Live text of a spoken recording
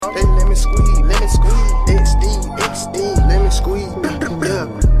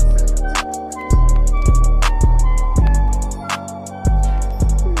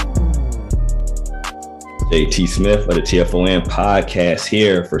JT Smith of the TFON podcast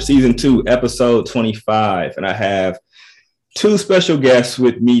here for season 2, episode 25. And I have two special guests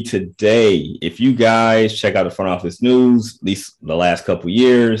with me today. If you guys check out the front office news, at least the last couple of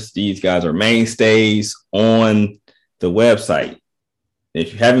years, these guys are mainstays on the website.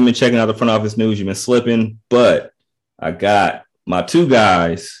 If you haven't been checking out the front office news, you've been slipping. But I got my two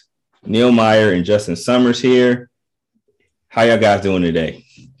guys, Neil Meyer and Justin Summers here. How y'all guys doing today?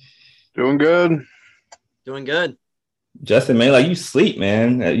 Doing good. Doing good. Justin, man, like you sleep,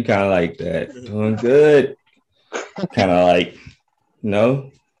 man. You kind of like that. Doing good. Kind of like,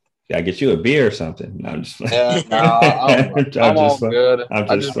 gotta get you a beer or something. No, I'm just I'm all good.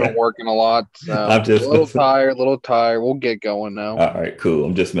 I've just been working a lot. So I'm just a little tired. We'll get going now. All right, cool.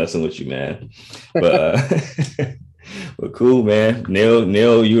 I'm just messing with you, man. But but cool, man.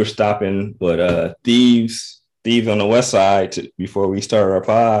 Neil, you were stopping thieves on the west side before we started our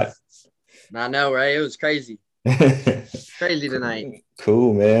pod. I know, right? It was crazy. Crazy tonight.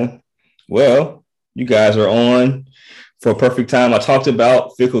 Cool, man. Well, you guys are on for a perfect time. I talked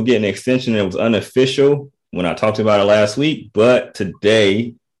about Fickell getting an extension. It was unofficial when I talked about it last week. But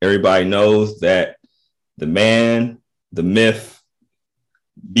today, everybody knows that the man, the myth,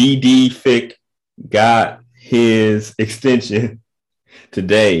 BD Fick got his extension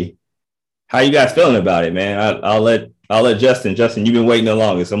today. How you guys feeling about it, man? I'll let Justin. Justin, you've been waiting the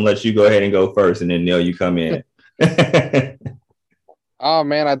longest. I'm gonna let you go ahead and go first, and then Neil, you come in. Oh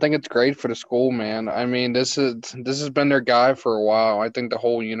man, I think it's great for the school, man. I mean, this has been their guy for a while. I think the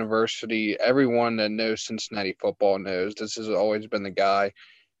whole university, everyone that knows Cincinnati football knows this has always been the guy.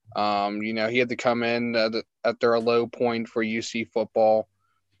 He had to come in at their low point for UC football.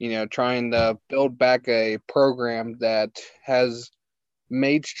 Trying to build back a program that has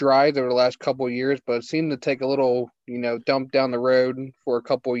made strides over the last couple of years, but it seemed to take a little, dump down the road for a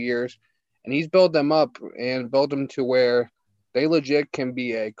couple of years. And he's built them up and built them to where they legit can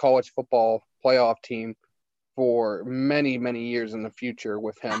be a college football playoff team for many, many years in the future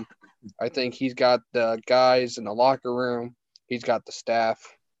with him. I think he's got the guys in the locker room. He's got the staff.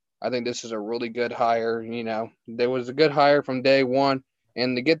 I think this is a really good hire. There was a good hire from day one.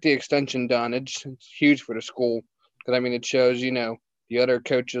 And to get the extension done, it's huge for the school. Because, it shows, the other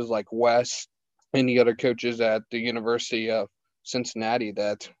coaches like Wes and the other coaches at the University of Cincinnati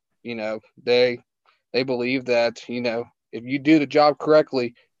that, they believe that, if you do the job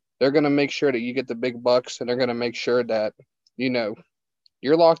correctly, they're going to make sure that you get the big bucks, and they're going to make sure that,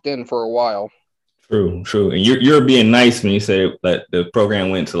 you're locked in for a while. True. And you're being nice when you say that the program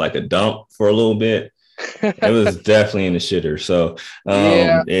went to like a dump for a little bit. It was definitely in the shitter. So,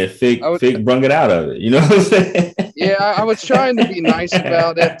 Fick brung it out of it. You know what I'm saying? Yeah, I was trying to be nice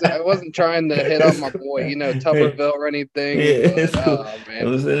about it. I wasn't trying to hit on my boy, Tuberville or anything. Yeah, but, man. It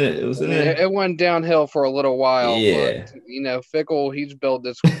was in it. It went downhill for a little while. Yeah. But, Fickell, he's built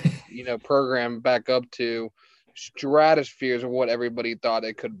this, program back up to stratospheres of what everybody thought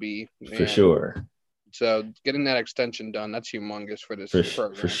it could be. Man. For sure. So getting that extension done, that's humongous for this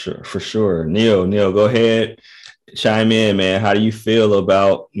program. For sure. Neil, go ahead, chime in, man. How do you feel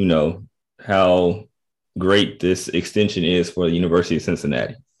about, how great this extension is for the University of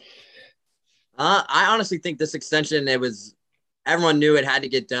Cincinnati? I honestly think this extension, everyone knew it had to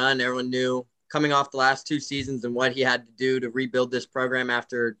get done. Everyone knew coming off the last 2 seasons and what he had to do to rebuild this program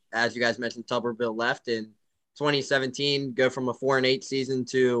after, as you guys mentioned, Tuberville left in 2017, go from a 4-8 season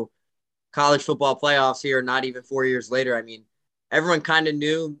to college football playoffs here, not even 4 years later. Everyone kind of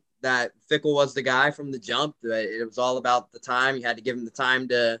knew that Fickell was the guy from the jump. It was all about the time. You had to give him the time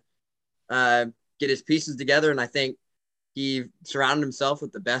to get his pieces together. And I think he surrounded himself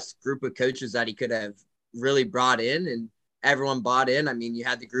with the best group of coaches that he could have really brought in, and everyone bought in. You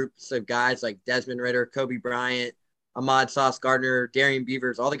had the groups of guys like Desmond Ridder, Kobe Bryant, Ahmad Sauce Gardner, Darian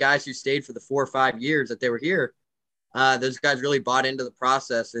Beavers, all the guys who stayed for the 4 or 5 years that they were here. Those guys really bought into the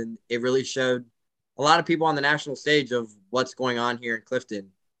process, and it really showed a lot of people on the national stage of what's going on here in Clifton.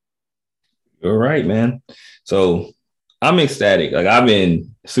 You're right, man. So I'm ecstatic. I've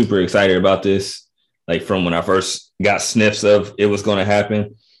been super excited about this. From when I first got sniffs of it was going to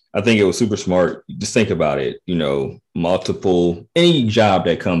happen, I think it was super smart. Just think about it. Any job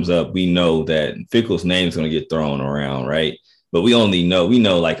that comes up, we know that Fickell's name is going to get thrown around, right? But we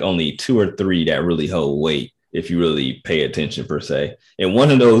know only 2 or 3 that really hold weight if you really pay attention per se. And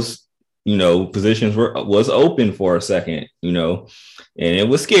one of those, positions was open for a second, and it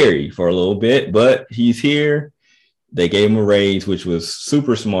was scary for a little bit, but he's here. They gave him a raise, which was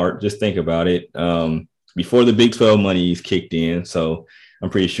super smart. Just think about it. Before the Big 12 money is kicked in. So I'm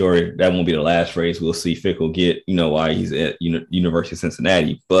pretty sure that won't be the last raise we'll see Fickell get, while he's at University of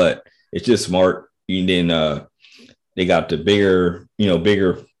Cincinnati. But it's just smart, And then they got the bigger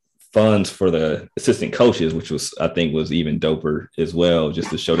funds for the assistant coaches, which I think was even doper as well, just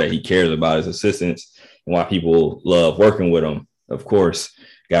to show that he cares about his assistants and why people love working with him. Of course,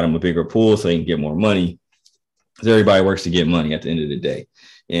 got him a bigger pool so he can get more money. Because everybody works to get money at the end of the day.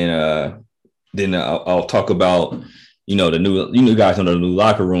 And then I'll talk about, the new guys on the new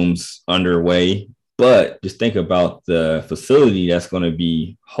locker rooms underway. But just think about the facility that's going to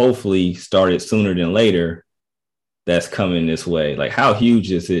be hopefully started sooner than later that's coming this way. Like, how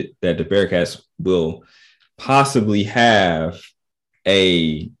huge is it that the Bearcats will possibly have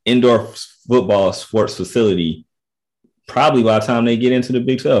a indoor football sports facility probably by the time they get into the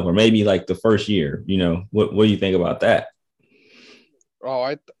Big 12, or maybe like the first year? What do you think about that?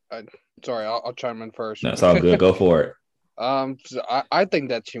 Oh, sorry, I'll chime in first. That's all good. Go for it. So I think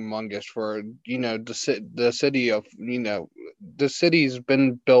that's humongous for, the city of, the city's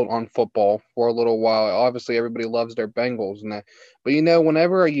been built on football for a little while. Obviously, everybody loves their Bengals and that. But,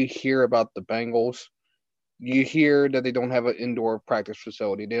 whenever you hear about the Bengals, you hear that they don't have an indoor practice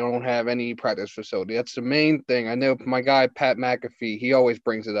facility. They don't have any practice facility. That's the main thing. I know my guy, Pat McAfee, he always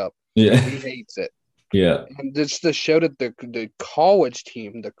brings it up. Yeah. He hates it. Yeah. And just to show that the college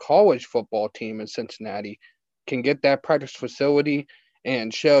team, the college football team in Cincinnati can get that practice facility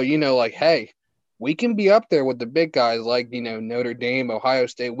and show, hey, we can be up there with the big guys like, Notre Dame, Ohio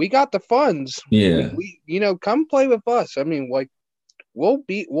State. We got the funds. Yeah. We come play with us. I mean, like, we'll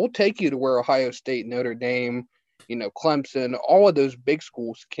take you to where Ohio State, Notre Dame, Clemson, all of those big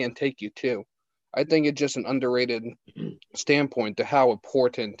schools can take you to. I think it's just an underrated standpoint to how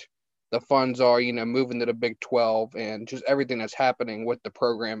important the funds are, moving to the Big 12 and just everything that's happening with the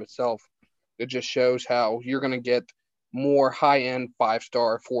program itself. It just shows how you're going to get more high-end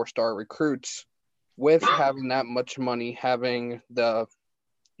 5-star, 4-star recruits with having that much money, having the,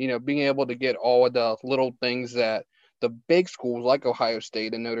 being able to get all of the little things that the big schools like Ohio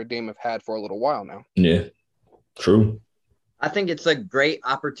State and Notre Dame have had for a little while now. Yeah, true. I think it's a great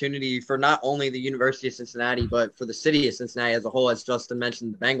opportunity for not only the University of Cincinnati, but for the city of Cincinnati as a whole. As Justin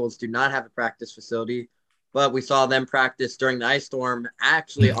mentioned, the Bengals do not have a practice facility, but we saw them practice during the ice storm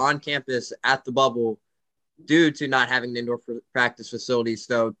actually on campus at the bubble due to not having the indoor practice facility.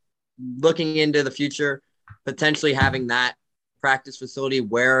 So looking into the future, potentially having that practice facility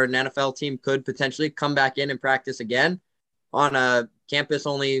where an NFL team could potentially come back in and practice again on a campus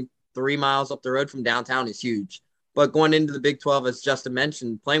only 3 miles up the road from downtown is huge. But going into the Big 12, as Justin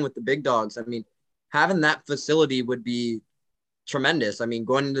mentioned, playing with the big dogs, I mean, having that facility would be tremendous. I mean,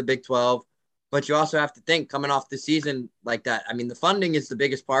 going into the Big 12, but you also have to think coming off the season like that. I mean, the funding is the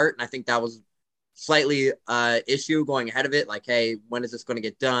biggest part, and I think that was slightly issue going ahead of it. Like, hey, when is this going to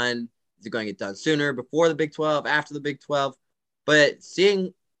get done? Is it going to get done sooner, before the Big 12, after the Big 12? But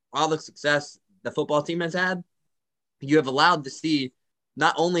seeing all the success the football team has had, you have allowed to see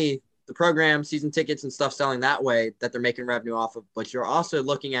not only the program, season tickets and stuff selling that way that they're making revenue off of, but you're also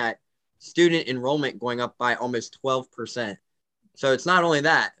looking at student enrollment going up by almost 12%. So it's not only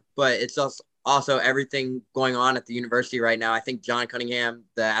that, but it's also everything going on at the university right now. I think John Cunningham,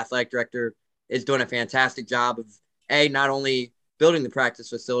 the athletic director, is doing a fantastic job of not only building the practice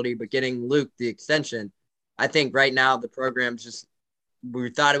facility, but getting Luke the extension. I think right now the program's we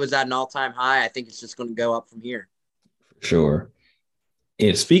thought it was at an all-time high. I think it's just going to go up from here. Sure.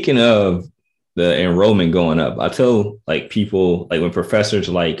 And speaking of the enrollment going up, I tell people, when professors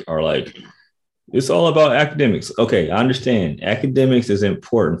are like, it's all about academics. Okay, I understand. Academics is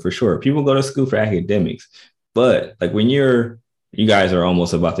important for sure. People go to school for academics. But when you guys are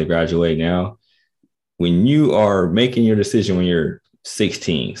almost about to graduate now, when you are making your decision when you're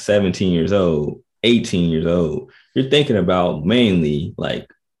 16, 17 years old, 18 years old, you're thinking about mainly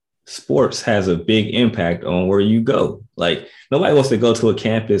sports has a big impact on where you go. Nobody wants to go to a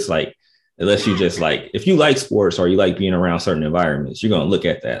campus unless you just if you like sports or you like being around certain environments, you're going to look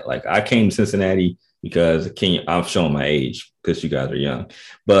at that. I came to Cincinnati because I'm showing my age because you guys are young,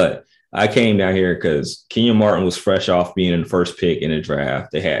 but I came down here because Kenyon Martin was fresh off being in the first pick in the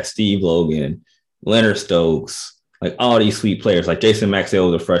draft. They had Steve Logan, Leonard Stokes, all these sweet players. Jason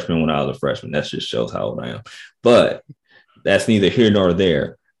Maxwell was a freshman when I was a freshman. That just shows how old I am. But that's neither here nor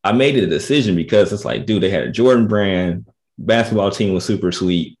there. I made a decision because it's dude, they had a Jordan Brand basketball team was super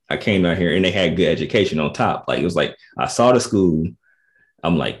sweet. I came down here and they had good education on top. It was I saw the school.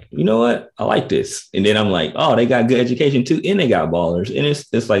 I'm you know what? I like this. And then I'm oh, they got good education too. And they got ballers. And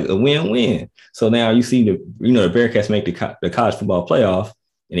it's a win-win. So now you see the Bearcats make the college football playoff.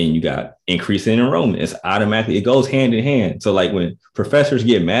 And then you got increase in enrollment. It's automatically, it goes hand in hand. So when professors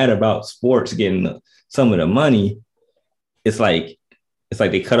get mad about sports getting some of the money, it's it's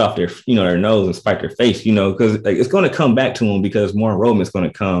like they cut off their, their nose and spike their face, because like it's going to come back to them because more enrollment is going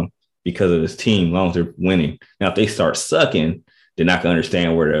to come because of this team, as long as they're winning. Now, if they start sucking, they're not going to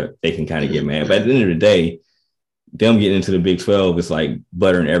understand where they can kind of get mad. But at the end of the day, them getting into the Big 12 is like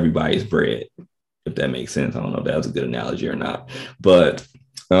buttering everybody's bread, if that makes sense. I don't know if that was a good analogy or not. But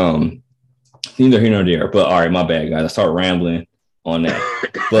neither here nor there. But all right, my bad, guys. I start rambling on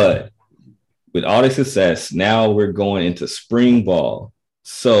that. But with all the success, now we're going into spring ball.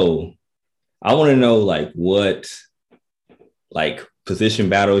 So I want to know what position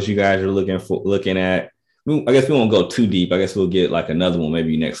battles you guys are looking at. I guess we won't go too deep. I guess we'll get another one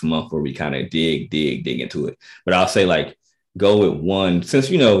maybe next month where we kind of dig into it. But I'll say go with one, since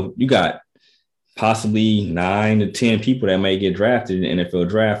you got possibly 9 to 10 people that may get drafted in the NFL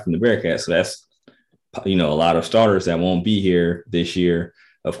draft from the Bearcats. So that's a lot of starters that won't be here this year,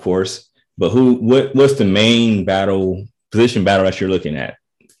 of course. But what's the main position battle that you're looking at,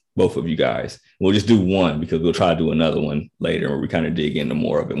 both of you guys? We'll just do one because we'll try to do another one later where we kind of dig into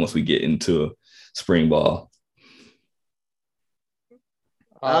more of it once we get into spring ball.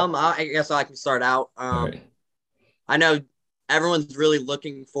 I guess I can start out. Right. I know everyone's really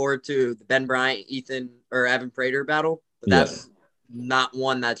looking forward to the Ben Bryant, Evan Prater battle, but that's not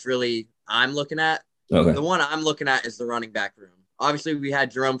one that's really I'm looking at. Okay. The one I'm looking at is the running back room. Obviously, we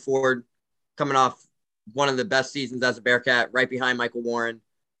had Jerome Ford coming off one of the best seasons as a Bearcat, right behind Michael Warren.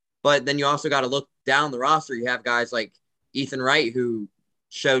 But then you also got to look down the roster. You have guys like Ethan Wright, who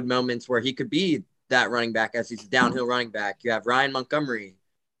showed moments where he could be that running back as he's a downhill running back. You have Ryan Montgomery.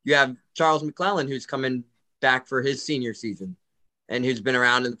 You have Charles McClellan, who's coming back for his senior season and who's been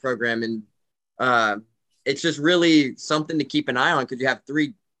around in the program. And it's just really something to keep an eye on because you have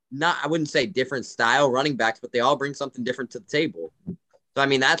three, I wouldn't say different style running backs, but they all bring something different to the table. So, I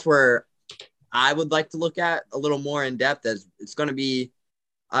mean, that's where I would like to look at a little more in depth, as it's going to be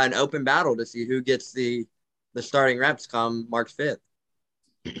an open battle to see who gets the starting reps come March 5th.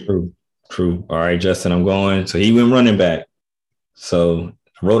 True. All right, Justin, I'm going. So he went running back. So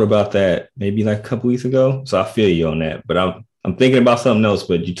I wrote about that maybe a couple weeks ago. So I feel you on that. But I'm thinking about something else,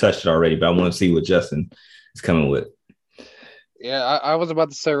 but you touched it already. But I want to see what Justin is coming with. Yeah, I was about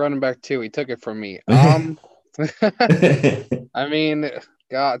to say running back too. He took it from me. I mean,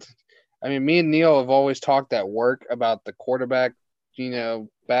 God. I mean, me and Neil have always talked at work about the quarterback,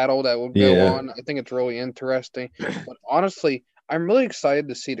 battle that will go on. I think it's really interesting. But honestly, I'm really excited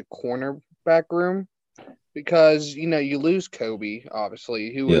to see the cornerback room because, you lose Kobe,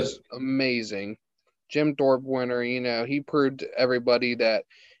 obviously, who was amazing. Jim Thorpe winner, he proved to everybody that,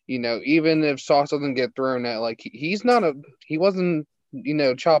 even if Sauce doesn't get thrown at, he wasn't,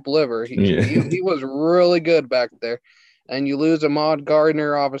 chopped liver. He was really good back there. And you lose Ahmad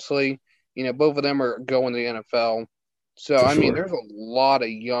Gardner, obviously. Both of them are going to the NFL. So, I mean, there's a lot of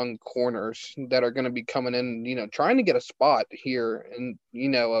young corners that are going to be coming in, trying to get a spot here and,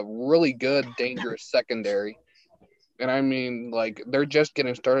 a really good, dangerous secondary. And, I mean, they're just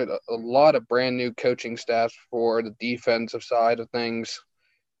getting started. A lot of brand new coaching staffs for the defensive side of things.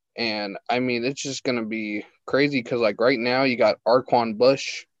 And, I mean, it's just going to be crazy because, right now you got Arquan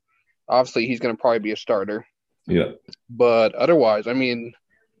Bush. Obviously, he's going to probably be a starter. Yeah. But otherwise, I mean –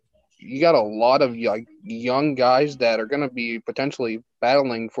 you got a lot of young guys that are going to be potentially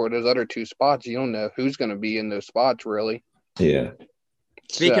battling for those other two spots. You don't know who's going to be in those spots, really. Yeah.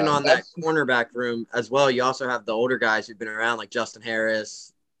 Speaking on that cornerback room as well, you also have the older guys who've been around, like Justin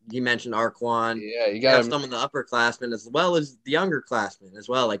Harris. You mentioned Arquan. Yeah, you got some of the upperclassmen as well as the younger classmen as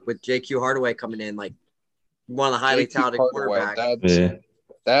well, like with JQ Hardaway coming in, one of the highly talented cornerbacks.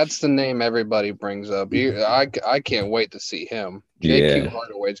 That's the name everybody brings up. I can't wait to see him. J.Q.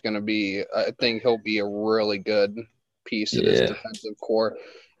 Hardaway is going to be – I think he'll be a really good piece of this defensive core.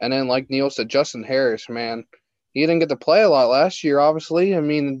 And then, like Neil said, Justin Harris, man, he didn't get to play a lot last year, obviously. I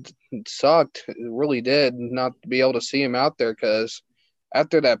mean, it sucked. It really did not to be able to see him out there because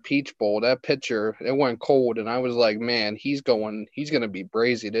after that Peach Bowl, that pitcher, it went cold. And I was like, man, he's going to be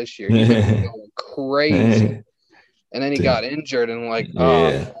brazy this year. He's going to be going crazy. And then he got injured and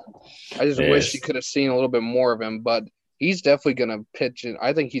I just wish you could have seen a little bit more of him. But he's definitely going to pitch, and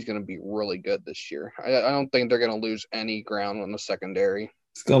I think he's going to be really good this year. I don't think they're going to lose any ground on the secondary.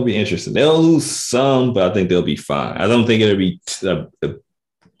 It's going to be interesting. They'll lose some, but I think they'll be fine. I don't think it'll be a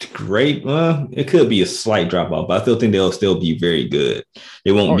great. It could be a slight drop off, but I still think they'll still be very good.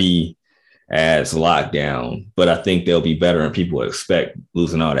 They won't be as locked down, but I think they'll be better than people would expect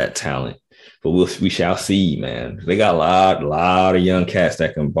losing all that talent. But we shall see, man. They got a lot of young cats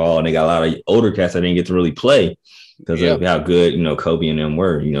that can ball, and they got a lot of older cats that didn't get to really play because of how good, Kobe and them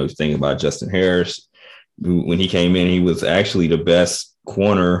were. Thinking about Justin Harris, when he came in, he was actually the best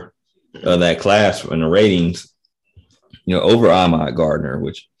corner of that class in the ratings, over Ahmad Gardner,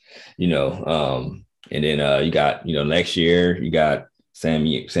 which, and then you got, next year you got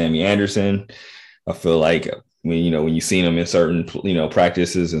Sammy Anderson. I feel like when you see him in certain,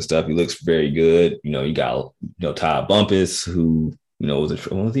 practices and stuff, he looks very good. You got, Todd Bumpus, who,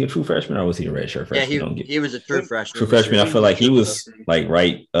 was he a true freshman or was he a redshirt freshman? Yeah, he was a true freshman. True freshman. I feel like he was like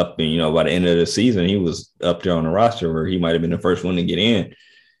right up, and by the end of the season, he was up there on the roster where he might have been the first one to get in.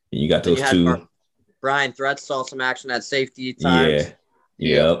 And you got those two. Brian Threats saw some action at safety times.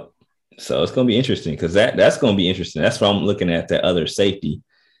 Yeah. Yep. So it's gonna be interesting because that's gonna be interesting. That's why I'm looking at that other safety.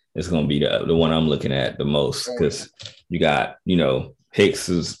 It's gonna be the one I'm looking at the most because you got Hicks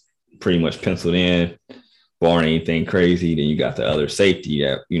is pretty much penciled in, barring anything crazy. Then you got the other safety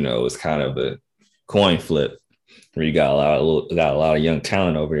that is kind of a coin flip where you got a lot of young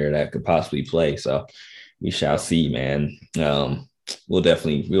talent over there that could possibly play. So we shall see, man.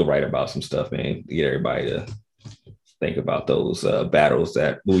 We'll write about some stuff, man, to get everybody to think about those battles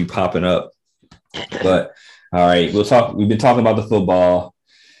that will be popping up. But all right, we've been talking about the football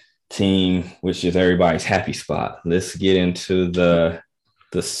team, which is everybody's happy spot. Let's get into the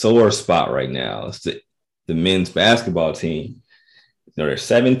sore spot right now. It's the men's basketball team. They're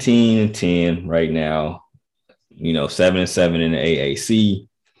 17-10 right now. 7-7 in the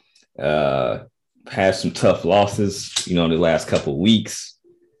AAC. Had some tough losses, in the last couple of weeks.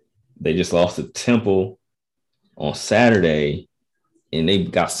 They just lost to Temple on Saturday, and they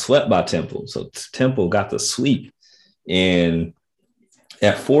got swept by Temple. So Temple got the sweep, and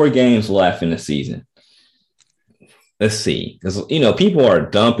at 4 games left in the season. Let's see, because people are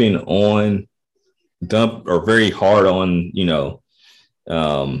dumping very hard on the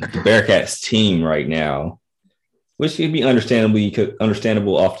Bearcats team right now, which could be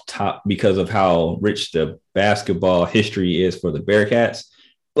understandable off the top because of how rich the basketball history is for the Bearcats.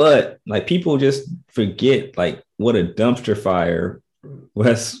 But people just forget what a dumpster fire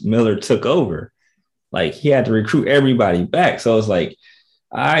Wes Miller took over. He had to recruit everybody back. So it's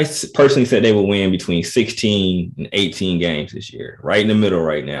I personally said they will win between 16 and 18 games this year, right in the middle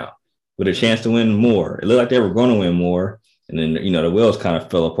right now, with a chance to win more. It looked like they were going to win more. And then, the wheels kind of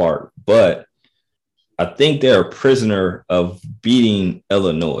fell apart. But I think they're a prisoner of beating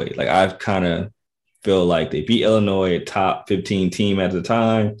Illinois. I kind of feel like they beat Illinois, a top 15 team at the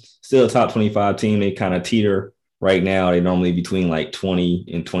time, still a top 25 team. They kind of teeter right now. They normally between 20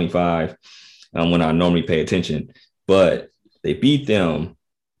 and 25 when I normally pay attention. But they beat them,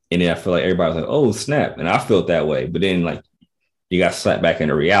 and then I feel like everybody's like, oh, snap. And I felt that way. But then, you got slapped back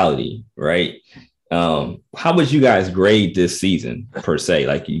into reality, right? How would you guys grade this season, per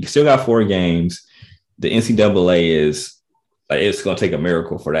se? You still got 4 games. The NCAA is it's going to take a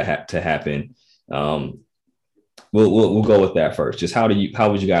miracle for that to happen. We'll go with that first. Just how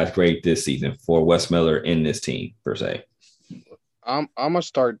would you guys grade this season for Wes Miller in this team per se? I'm gonna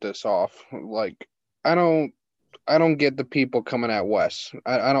start this off. I don't get the people coming at Wes.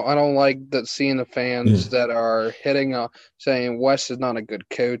 I don't like seeing the fans that are hitting saying Wes is not a good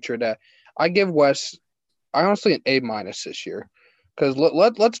coach or that. I give Wes honestly an A- this year. Because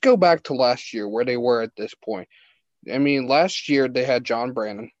let's go back to last year where they were at this point. I mean, last year they had John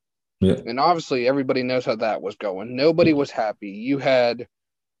Brandon. Yeah. And obviously everybody knows how that was going. Nobody was happy. You had,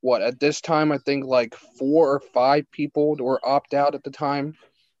 at this time, I think 4 or 5 people that were opt out at the time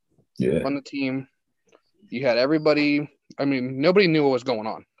on the team. You had everybody. I mean, nobody knew what was going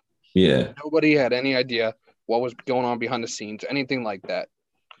on. Yeah. Nobody had any idea what was going on behind the scenes, anything like that.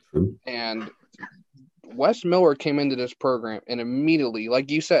 True. And Wes Miller came into this program and immediately,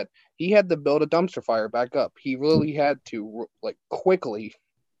 like you said, he had to build a dumpster fire back up. He really had to, quickly.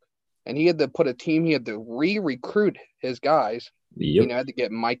 And he had to put a team, he had to re-recruit his guys. Yep. Had to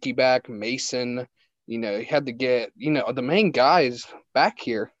get Mikey back, Mason. He had to get, the main guys back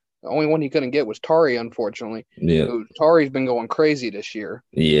here. The only one he couldn't get was Tari, unfortunately. Yeah. Tari's been going crazy this year.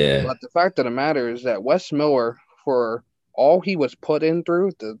 Yeah. But the fact of the matter is that Wes Miller, for all he was put in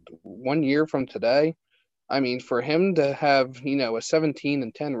through the 1 year from today, I mean, for him to have, a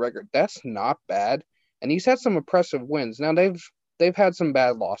 17-10 record, that's not bad. And he's had some impressive wins. Now they've had some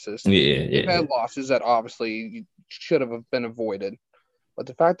bad losses. They've had losses that obviously should have been avoided. But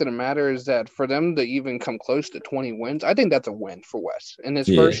the fact of the matter is that for them to even come close to 20 wins, I think that's a win for Wes. In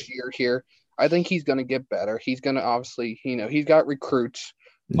his first year here, I think he's going to get better. He's going to obviously, he's got recruits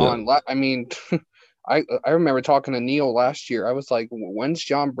on. I mean, I remember talking to Neil last year. I was like, when's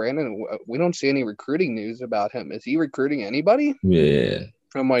John Brandon? We don't see any recruiting news about him. Is he recruiting anybody? Yeah.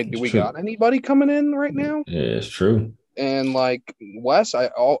 I'm like, do we got anybody coming in right now? Yeah, it's true. And like Wes,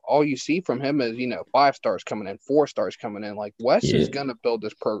 all you see from him is 5 stars coming in, 4 stars coming in. Like Wes is gonna build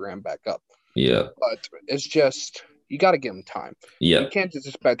this program back up. Yeah. But it's just you got to give him time. Yeah. You can't just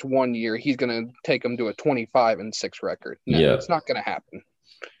expect 1 year he's gonna take him to a 25-6 record. No, it's not gonna happen.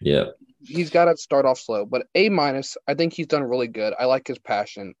 Yeah. He's got to start off slow. But A-, I think he's done really good. I like his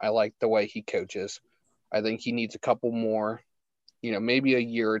passion. I like the way he coaches. I think he needs a couple more, maybe a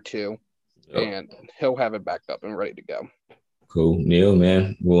year or two. And he'll have it back up and ready to go. Cool. Neil,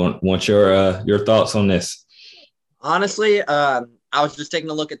 man, we want your thoughts on this. Honestly, I was just taking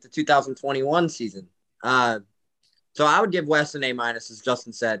a look at the 2021 season. So I would give Wes an A-, as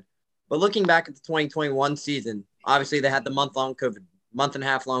Justin said. But looking back at the 2021 season, obviously they had the month and a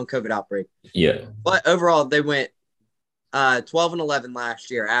half long COVID outbreak. Yeah. But overall, they went 12-11 last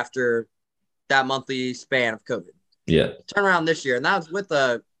year after that monthly span of COVID. Yeah. Turn around this year, and that was with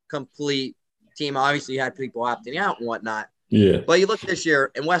a complete team. Obviously, you had people opting out and whatnot. Yeah. But you look this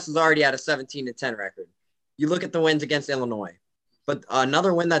year, and West is already at a 17-10 record. You look at the wins against Illinois. But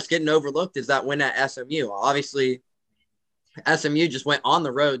another win that's getting overlooked is that win at SMU. Obviously, SMU just went on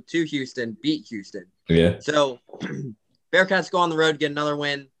the road to Houston, beat Houston. Yeah. So Bearcats go on the road to get another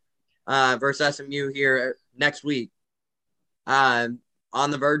win versus SMU here next week. On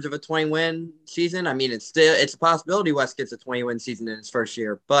the verge of a 20-win season. I mean, it's a possibility West gets a 20-win season in his first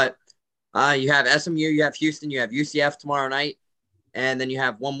year. But you have SMU, you have Houston, you have UCF tomorrow night, and then you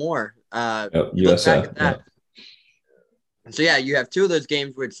have one more. USF. Yeah. So, yeah, you have 2 of those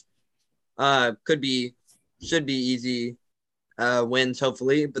games, which should be easy wins,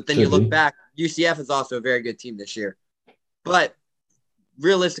 hopefully. But then you look back, UCF is also a very good team this year. But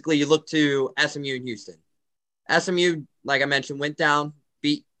realistically, you look to SMU and Houston. SMU, like I mentioned, went down,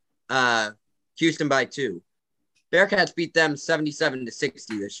 beat Houston by 2. Bearcats beat them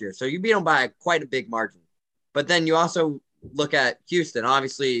 77-60 this year. So you beat them by quite a big margin. But then you also look at Houston.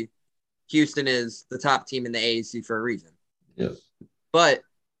 Obviously, Houston is the top team in the AAC for a reason. Yeah. But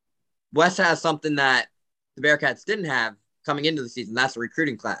West has something that the Bearcats didn't have coming into the season. That's the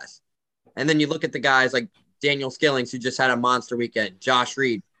recruiting class. And then you look at the guys like Daniel Skillings, who just had a monster weekend, Josh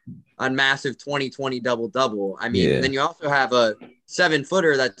Reed, a massive 20-20 double-double. I mean, and then you also have a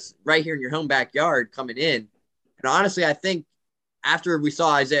 7-footer that's right here in your home backyard coming in. And honestly, I think after we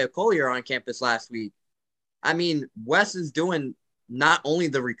saw Isaiah Collier on campus last week, I mean, Wes is doing not only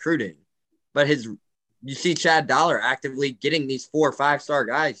the recruiting, but you see Chad Dollar actively getting these 4 or 5-star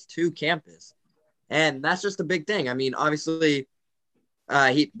guys to campus. And that's just a big thing. I mean, obviously,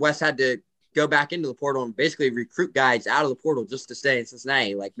 Wes had to go back into the portal and basically recruit guys out of the portal just to stay in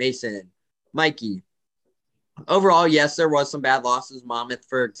Cincinnati, like Mason, Mikey. Overall, yes, there was some bad losses. Monmouth,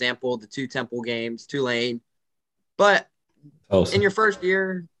 for example, the 2 Temple games, Tulane. But in your first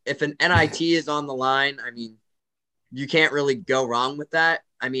year, if an NIT is on the line, I mean, you can't really go wrong with that.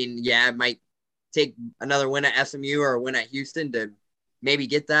 I mean, yeah, it might take another win at SMU or a win at Houston to maybe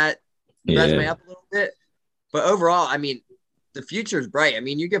get that resume up a little bit. But overall, I mean, the future is bright. I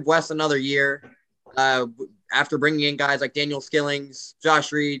mean, you give Wes another year after bringing in guys like Daniel Skillings,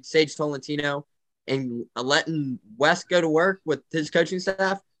 Josh Reed, Sage Tolentino, and letting Wes go to work with his coaching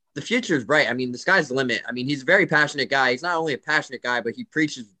staff. The future is bright. I mean, the sky's the limit. I mean, he's a very passionate guy. He's not only a passionate guy, but he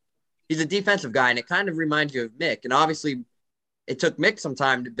preaches. He's a defensive guy, and it kind of reminds you of Mick. And obviously, it took Mick some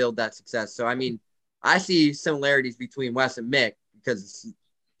time to build that success. So, I mean, I see similarities between Wes and Mick because it's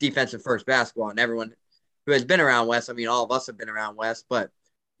defensive first basketball, and everyone who has been around Wes, I mean, all of us have been around Wes, but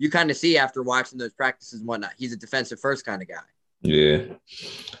you kind of see after watching those practices and whatnot, he's a defensive first kind of guy. Yeah.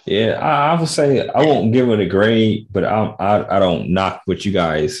 I would say I won't give it a grade, but I don't knock what you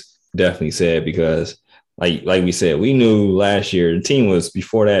guys definitely said because, like we said, we knew last year the team was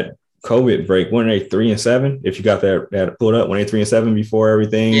before that COVID break. Weren't they 3-7? If you got that pulled up, when they 3-7 before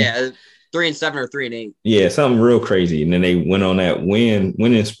everything? Yeah, 3-7 or 3-8. Yeah, something real crazy. And then they went on that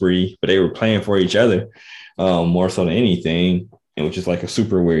winning spree, but they were playing for each other more so than anything. It was just like a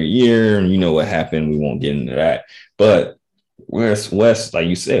super weird year, and you know what happened. We won't get into that, but. West, like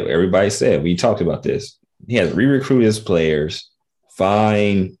you said, everybody said, we talked about this. He has re-recruited his players,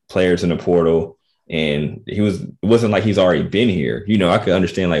 find players in the portal, and it wasn't like he's already been here. You know, I could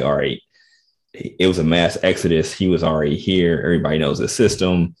understand like, all right, it was a mass exodus. He was already here. Everybody knows the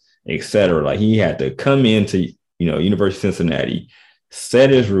system, etc. Like he had to come into, University of Cincinnati,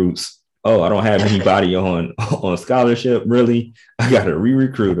 set his roots. Oh, I don't have anybody on scholarship, really. I got to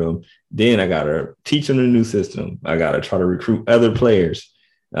re-recruit them. Then I got to teach them the new system. I got to try to recruit other players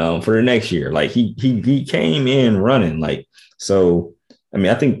for the next year. Like he came in running. Like, so, I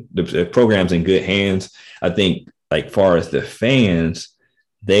mean, I think the program's in good hands. I think like far as the fans,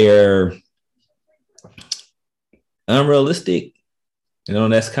 they're unrealistic.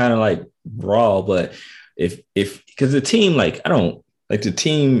 That's kind of like raw, but if because the team, like, I don't like the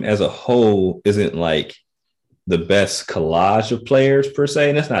team as a whole isn't like the best collage of players per se.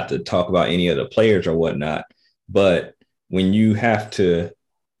 And that's not to talk about any of the players or whatnot, but when you have to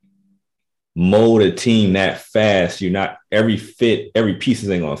mold a team that fast, you're not every piece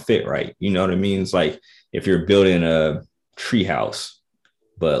isn't gonna fit right. You know what I mean? It's like if you're building a treehouse,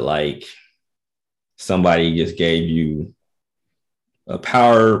 but like somebody just gave you a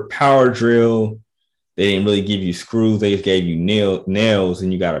power drill. They didn't really give you screws. They just gave you nails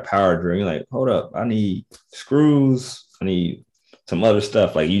and you got a power drill. You're like, hold up, I need screws. I need some other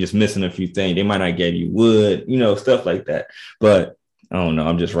stuff. Like, you just missing a few things. They might not give you wood, stuff like that. But I don't know.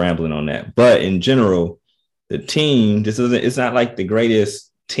 I'm just rambling on that. But in general, the team, it's not like the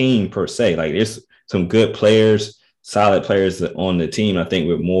greatest team per se. Like, there's some good players, solid players on the team. I think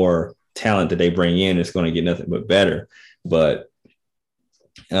with more talent that they bring in, it's going to get nothing but better. But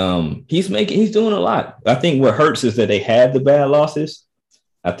he's doing a lot. I think what hurts is that they had the bad losses.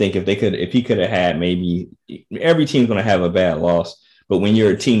 I think if he could have had, maybe every team's going to have a bad loss, but when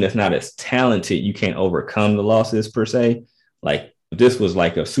you're a team that's not as talented, you can't overcome the losses per se. Like, if this was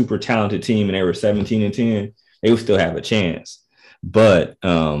like a super talented team and they were 17-10, they would still have a chance. But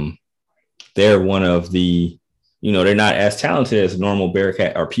they're one of the, they're not as talented as normal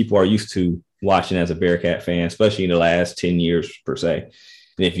Bearcat or people are used to watching as a Bearcat fan, especially in the last 10 years per se.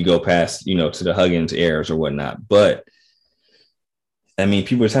 And if you go past, to the Huggins eras or whatnot. But I mean,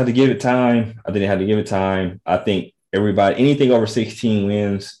 people just have to give it time. I think they have to give it time. I think everybody, anything over 16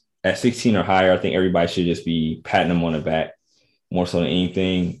 wins, at 16 or higher, I think everybody should just be patting them on the back more so than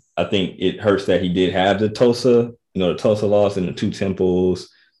anything. I think it hurts that he did have the Tulsa loss and the 2 Temples,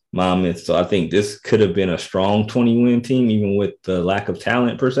 Monmouth. So I think this could have been a strong 20-win team, even with the lack of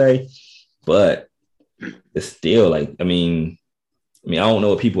talent per se. But it's still like, I mean, I don't know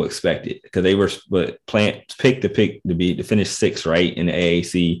what people expected because they were picked to finish 6th, right, in the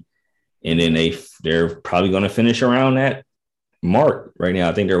AAC, and then they're probably going to finish around that mark right now.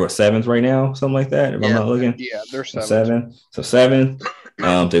 I think they're 7th right now, something like that. If I'm not looking, they're 7th. So 7th.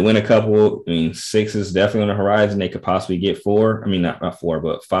 They win a couple. I mean, 6 is definitely on the horizon. They could possibly get 4. I mean, not 4,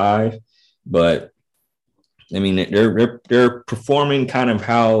 but 5. But I mean, they're performing kind of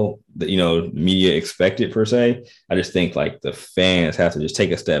how the media expected per se. I just think like the fans have to just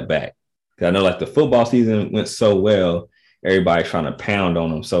take a step back. Because I know like the football season went so well, everybody's trying to pound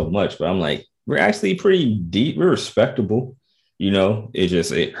on them so much. But I'm like, we're actually pretty deep. We're respectable.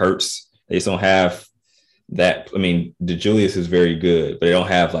 It hurts. They just don't have that. I mean, DeJulius is very good, but they don't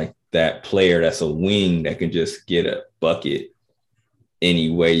have like that player that's a wing that can just get a bucket any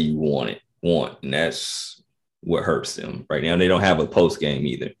way you want. And that's what hurts them right now. They don't have a post game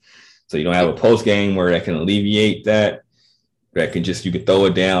either. So you don't have a post game where that can alleviate that can just, you can throw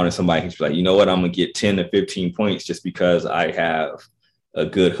it down and somebody can just be like, you know what, I'm going to get 10 to 15 points just because I have a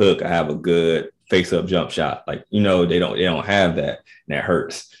good hook. I have a good face up jump shot. Like, they don't have that, and that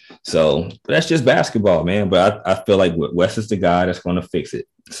hurts. So that's just basketball, man. But I feel like Wes is the guy that's going to fix it.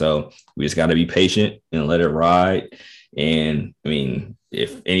 So we just got to be patient and let it ride. And I mean,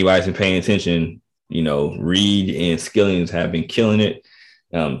 if anybody's been paying attention, Reed and Skillings have been killing it.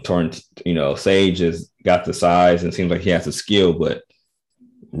 Sage has got the size and seems like he has the skill, but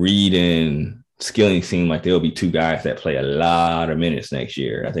Reed and Skillings seem like they'll be 2 guys that play a lot of minutes next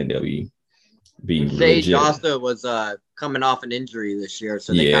year. I think they'll be Sage legit. Also was coming off an injury this year,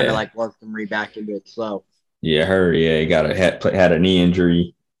 so they kind of like worked him back into it slow. Yeah, I heard. Yeah, he had a knee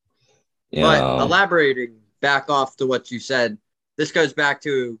injury. But elaborating back off to what you said, this goes back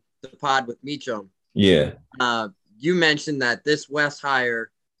to the pod with Meacham. Yeah. You mentioned that this West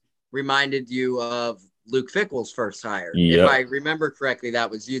hire reminded you of Luke Fickell's first hire. Yep. If I remember correctly, that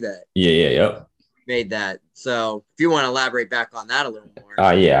was you that made that. So if you want to elaborate back on that a little more.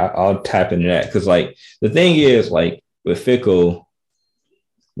 I'll tap into that because like the thing is like with Fickell,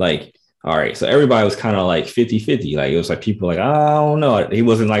 like, all right, so everybody was kind of like 50-50. Like it was like people like, I don't know. He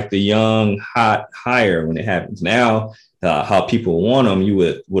wasn't like the young, hot hire when it happens. Now, how people want him,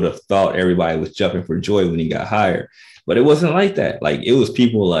 you would have thought everybody was jumping for joy when he got hired. But it wasn't like that. Like it was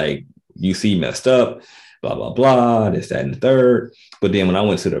people like, UC messed up, blah, blah, blah, this, that, and the third. But then when I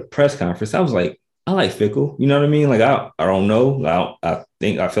went to the press conference, I was like, I like Fickell. You know what I mean? Like, I don't know. I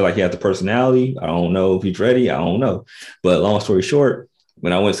feel like he has the personality. I don't know if he's ready. I don't know. But long story short,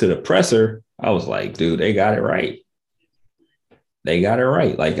 when I went to the presser, I was like, dude, they got it right. They got it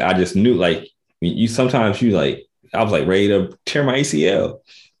right. Like, I just knew, like, I was like ready to tear my ACL.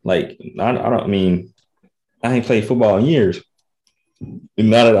 Like, I ain't played football in years.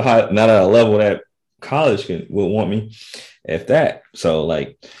 Not at a level that college would want me, if that. So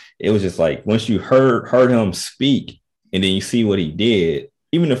like it was just like once you heard him speak, and then you see what he did.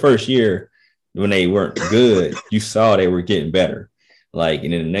 Even the first year when they weren't good, you saw they were getting better. Like,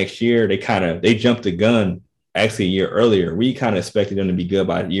 and then the next year they jumped the gun. Actually, a year earlier, we kind of expected them to be good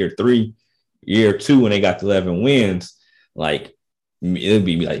by year 3, year 2 when they got the 11 wins. Like it would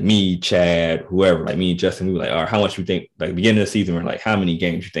be like me, Chad, whoever, like me and Justin, we were like, all right, how much you think, like beginning of the season, we're like, how many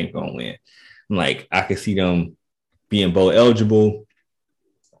games you think gonna win? I'm like, I could see them being bowl eligible,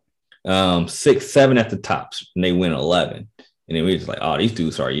 6, 7 at the tops, and they win 11. And then we're just like, oh, these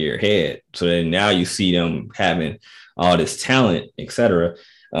dudes are a year ahead. So then now you see them having all this talent, etc.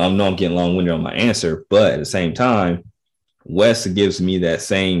 No, I'm getting long-winded on my answer, but at the same time, West gives me that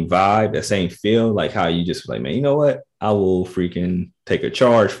same vibe, that same feel, like how you just like, man, you know what? I will freaking take a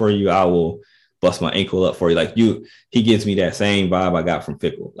charge for you. I will bust my ankle up for you. Like he gives me that same vibe I got from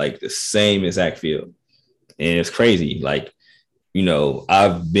Fickell, like the same exact feel. And it's crazy. Like, you know,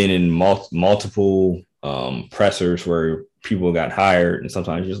 I've been in multiple pressers where people got hired, and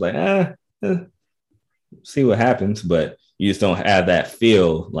sometimes you're just like, see what happens. But you just don't have that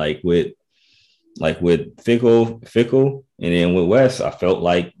feel like with Fickell, and then with West, I felt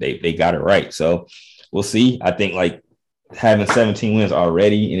like they got it right. So we'll see. I think like having 17 wins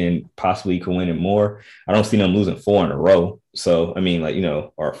already and then possibly could win it more. I don't see them losing 4 in a row. So, I mean, like, you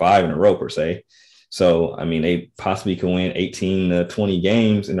know, or 5 in a row per se. So, I mean, they possibly can win 18 to 20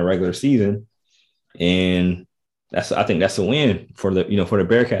 games in the regular season. And I think that's a win for the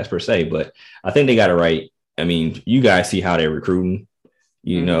Bearcats per se, but I think they got it right. I mean, you guys see how they're recruiting,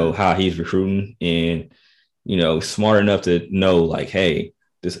 you know, how he's recruiting, and, you know, smart enough to know like, hey,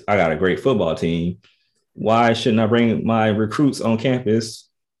 I got a great football team. Why shouldn't I bring my recruits on campus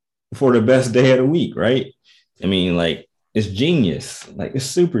for the best day of the week? Right. I mean, like, it's genius. Like, it's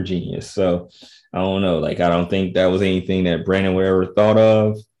super genius. So I don't know. Like, I don't think that was anything that Brandon would ever thought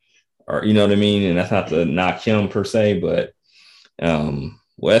of, or, you know what I mean? And that's not to knock him per se, but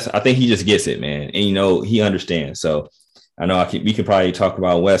Wes, I think he just gets it, man. And, you know, he understands. So I know we could probably talk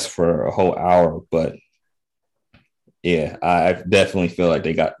about Wes for a whole hour, but yeah, I definitely feel like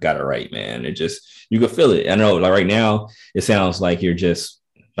they got it right, man. It just, you can feel it. I know, like right now, it sounds like you're just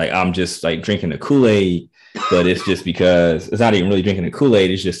like, I'm just like drinking the Kool-Aid, but it's just because it's not even really drinking the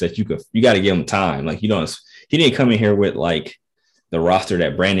Kool-Aid. It's just that you got to give him time. Like, he didn't come in here with like the roster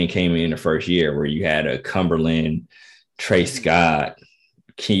that Brandon came in the first year, where you had a Cumberland, Trey Scott,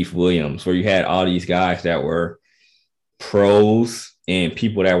 Keith Williams, where you had all these guys that were pros and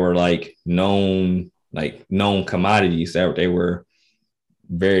people that were like known commodities, that they were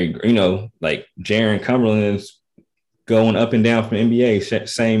very, you know, like Jaron Cumberland's going up and down from NBA,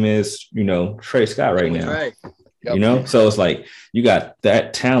 same as, you know, Trey Scott right now. Right. Yep. You know, so it's like you got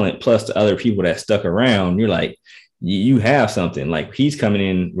that talent plus the other people that stuck around. You're like, you have something. Like, he's coming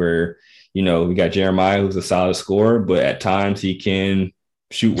in where, you know, we got Jeremiah, who's a solid scorer, but at times he can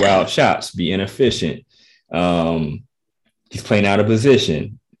shoot wild shots, be inefficient. He's playing out of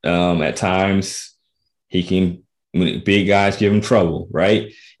position. At times he can, big guys give him trouble,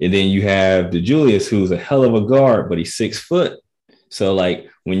 right? And then you have DeJulius, who's a hell of a guard, but he's 6 foot. So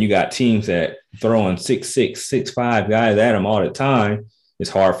like, when you got teams that throwing 6'6", 6'5" guys at him all the time, it's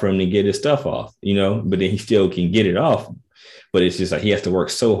hard for him to get his stuff off, you know, but then he still can get it off. But it's just like, he has to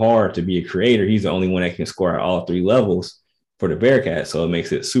work so hard to be a creator. He's the only one that can score at all 3 levels for the Bearcats. So it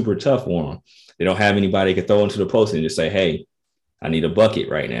makes it super tough for him. They don't have anybody that can throw into the post and just say, hey, I need a bucket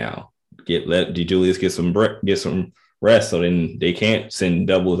right now. Let DeJulius get some rest, so then they can't send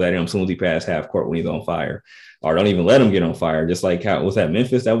doubles at him as soon as he passes half court when he's on fire, or don't even let him get on fire. Just like how was that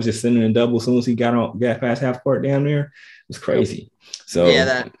Memphis that was just sending a double as soon as he got past half court down there. It was crazy. So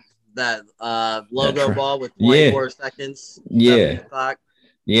yeah, that logo ball with 24 seconds. Yeah.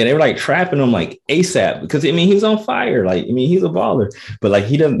 Yeah, they were like trapping him like ASAP because, I mean, he was on fire. Like, I mean, he's a baller, but like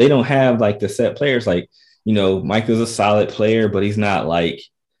they don't have like the set players. Like, you know, Michael's a solid player, but he's not like,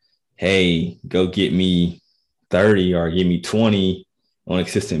 hey, go get me 30 or give me 20 on an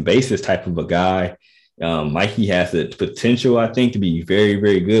consistent basis type of a guy. Mikey has the potential, I think, to be very,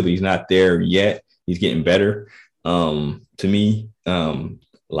 very good, but he's not there yet. He's getting better. To me,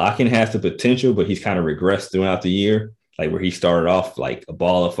 Locken has the potential, but he's kind of regressed throughout the year, like where he started off like a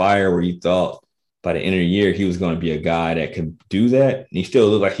ball of fire, where you thought by the end of the year he was going to be a guy that could do that. And he still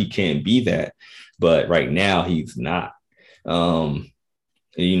looks like he can be that, but right now he's not.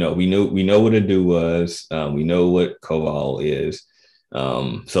 You know, we know what Adu was. We know what Koval is.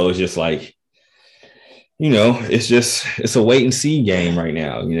 So it's just like, you know, it's a wait and see game right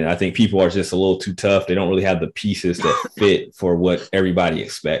now. You know, I think people are just a little too tough. They don't really have the pieces that fit for what everybody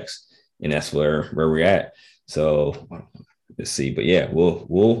expects. and that's where we're at. So let's see. But yeah,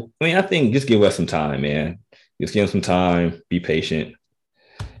 we'll. I mean, I think just give us some time, man. Just give them some time. Be patient,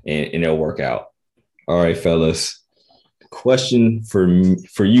 and it'll work out. All right, fellas. Question for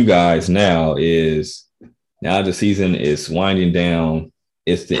you guys now is: now the season is winding down.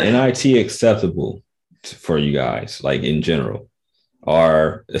 Is the NIT acceptable for you guys, like in general?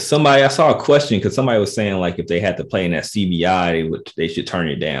 Or somebody, I saw a question because somebody was saying like if they had to play in that CBI, they should turn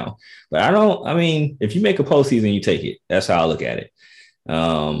it down. But I mean, if you make a postseason, you take it. That's how I look at it.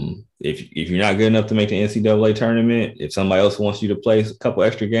 If you're not good enough to make the NCAA tournament, if somebody else wants you to play a couple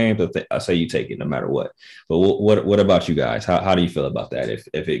extra games, I say you take it no matter what. But what about you guys? How do you feel about that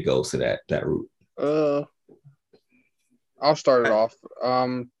if it goes to that route? I'll start it off.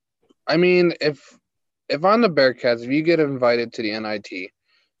 I mean, if I'm the Bearcats, if you get invited to the NIT,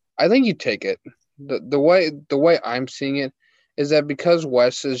 I think you take it. The way I'm seeing it is that because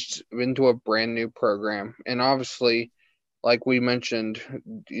West is into a brand new program, and obviously, like we mentioned,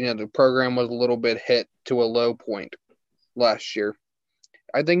 the program was a little bit hit to a low point last year.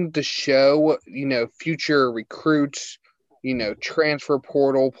 I think to show, future recruits, transfer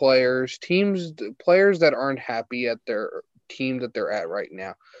portal players, players that aren't happy at their team that they're at right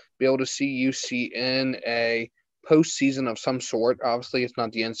now, be able to see UC in a postseason of some sort. Obviously, it's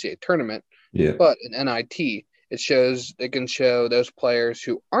not the NCAA tournament, but an NIT. It can show those players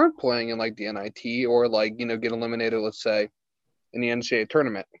who aren't playing in like the NIT or get eliminated, let's say, in the NCAA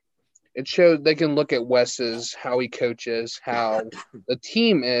tournament. It shows they can look at Wes's, how he coaches, how the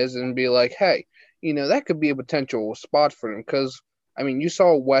team is, and be like, hey, that could be a potential spot for him. Because, I mean, you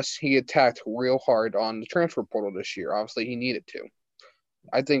saw Wes, he attacked real hard on the transfer portal this year. Obviously, he needed to.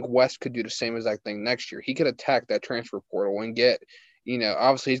 I think West could do the same exact thing next year. He could attack that transfer portal and get,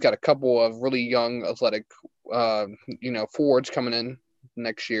 obviously he's got a couple of really young athletic, forwards coming in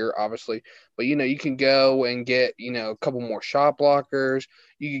next year, obviously. But, you can go and get, a couple more shot blockers.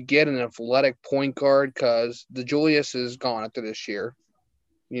 You could get an athletic point guard because DeJulius is gone after this year.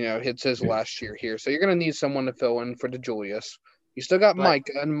 It's his last year here. So you're going to need someone to fill in for DeJulius. You still got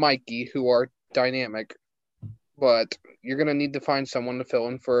Micah and Mikey who are dynamic. But you're going to need to find someone to fill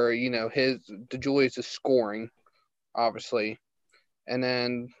in for, DeJulius' scoring, obviously. And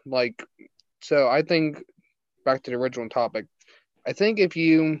then, so I think, back to the original topic, I think if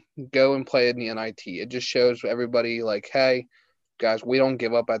you go and play in the NIT, it just shows everybody, hey, guys, we don't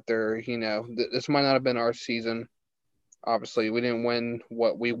give up at their, this might not have been our season. Obviously, we didn't win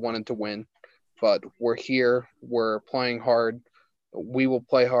what we wanted to win. But we're here. We're playing hard. We will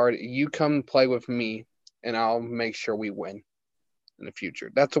play hard. You come play with me, and I'll make sure we win in the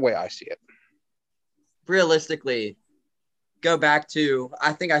future. That's the way I see it. Realistically, go back to,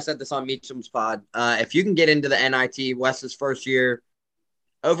 I think I said this on Meacham's pod. If you can get into the NIT, Wes's first year,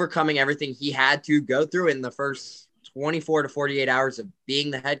 overcoming everything he had to go through in the first 24 to 48 hours of being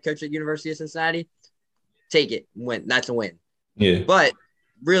the head coach at University of Cincinnati, take it, win. That's a win. Yeah. But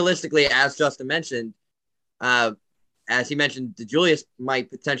realistically, as Justin mentioned, as he mentioned, DeJulius might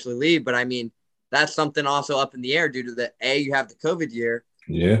potentially leave, but I mean, that's something also up in the air due to you have the COVID year.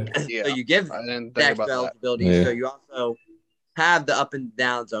 Yeah. So you give the extra eligibility. Yeah. So you also have the up and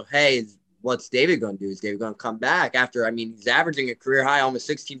downs of, hey, what's David going to do? Is David going to come back after, he's averaging a career high, almost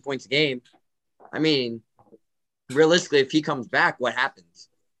 16 points a game. I mean, realistically, if he comes back, what happens?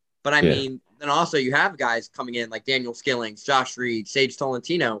 But I mean, then also you have guys coming in like Daniel Skillings, Josh Reed, Sage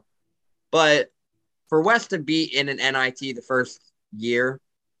Tolentino. But for West to be in an NIT the first year,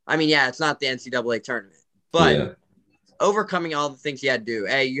 it's not the NCAA tournament, but overcoming all the things you had to do.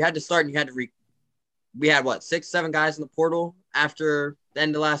 Hey, you had to start and you had to we had 6-7 guys in the portal after the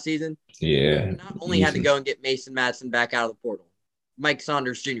end of last season. Yeah. You not only had to go and get Mason Madsen back out of the portal, Mike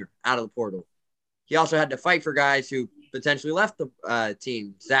Saunders Jr. out of the portal. He also had to fight for guys who potentially left the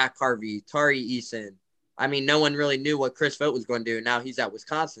team. Zach Harvey, Tari Eason. No one really knew what Chris Vogt was going to do. Now he's at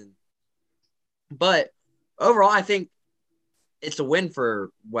Wisconsin. But overall, I think it's a win for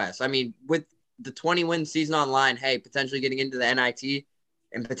West. With the 20-win season online, hey, potentially getting into the NIT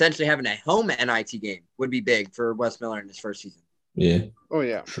and potentially having a home NIT game would be big for Wes Miller in his first season. Yeah. Oh,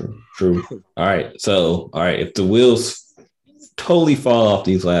 yeah. True. All right. So, if the wheels totally fall off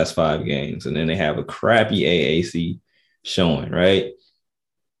these last 5 games and then they have a crappy AAC showing, right?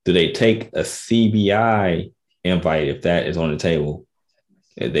 Do they take a CBI invite if that is on the table?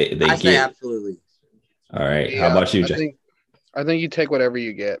 I say absolutely. All right. Yeah, how about you, Jack? I think you take whatever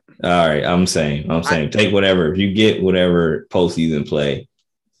you get. All right. I'm saying take whatever. If you get whatever postseason play,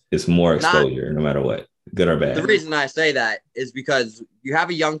 it's more exposure no matter what, good or bad. The reason I say that is because you have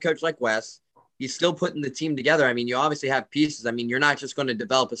a young coach like Wes. he's still putting the team together. I mean, you obviously have pieces. I mean, you're not just going to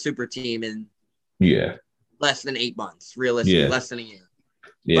develop a super team in less than 8 months, realistically, less than a year.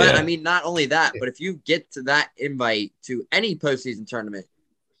 Yeah. But I mean, not only that, but if you get to that invite to any postseason tournament,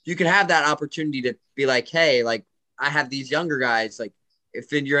 you can have that opportunity to be like, hey, like I have these younger guys, like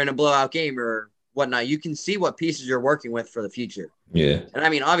if you're in a blowout game or whatnot, you can see what pieces you're working with for the future. Yeah. And I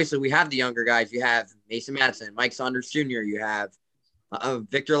mean, obviously we have the younger guys. You have Mason Madison, Mike Saunders Jr., you have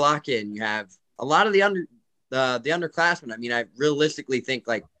Victor Locken, you have a lot of the underclassmen. I mean, I realistically think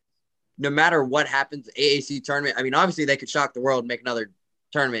like no matter what happens, AAC tournament, I mean, obviously they could shock the world and make another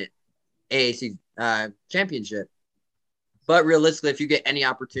tournament AAC championship. But realistically, if you get any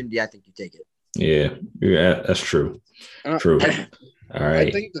opportunity, I think you take it. Yeah, that's true. True. All right.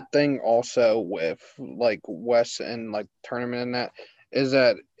 I think the thing also with like West and like tournament and that is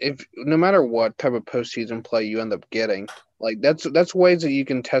that if no matter what type of postseason play you end up getting, like that's ways that you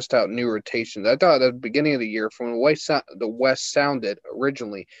can test out new rotations. I thought at the beginning of the year, from the way the West sounded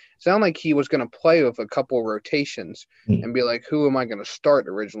originally, it sounded like he was going to play with a couple of rotations and be like, who am I going to start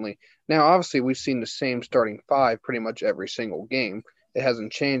originally? Now, obviously, we've seen the same starting five pretty much every single game. It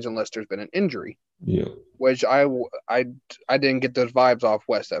hasn't changed unless there's been an injury. Yeah. Which I didn't get those vibes off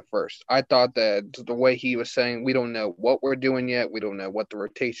West at first. I thought that the way he was saying, we don't know what we're doing yet. We don't know what the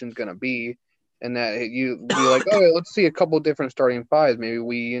rotation's going to be. And that you be like, oh, let's see a couple different starting fives. Maybe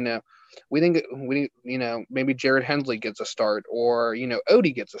maybe Jared Hensley gets a start, or,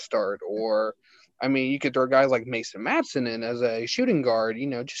 Odie gets a start, or, I mean, you could throw guys like Mason Madsen in as a shooting guard,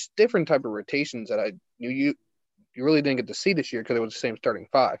 just different type of rotations that you really didn't get to see this year because it was the same starting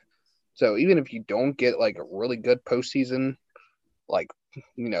five. So even if you don't get like a really good postseason,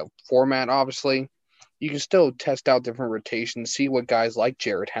 format, obviously, you can still test out different rotations, see what guys like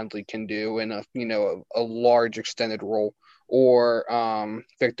Jared Hensley can do in a large extended role, or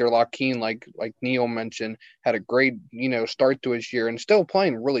Victor Locken, like Neil mentioned, had a great start to his year and still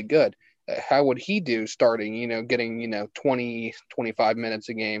playing really good. How would he do starting? Getting 20, 25 minutes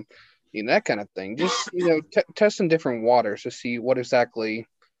a game, that kind of thing. Just testing different waters to see what exactly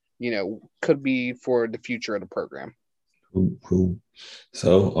could be for the future of the program. Cool.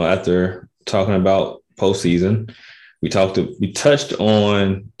 So after talking about postseason, we touched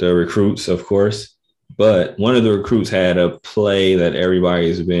on the recruits, of course, but one of the recruits had a play that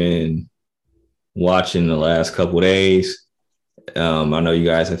everybody's been watching the last couple of days. I know you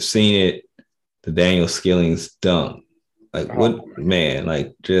guys have seen it. The Daniel Skillings dunk.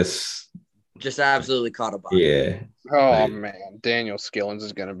 Just absolutely caught a ball. Yeah. Oh, man. Daniel Skillings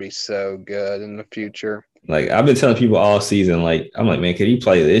is going to be so good in the future. Like, I've been telling people all season, I'm like, man, could he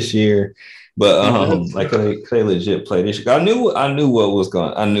play this year? But could they legit play this year? I knew what was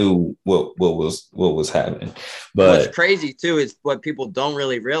going. I knew what was happening. But what's crazy too is what people don't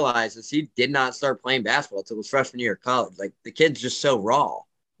really realize is he did not start playing basketball until his freshman year of college. Like, the kid's just so raw.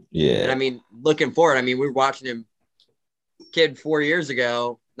 Yeah. And I mean, looking forward, we were watching him, kid 4 years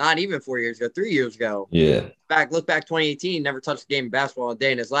ago. Not even 4 years ago, 3 years ago. Yeah. Look back 2018, never touched a game of basketball a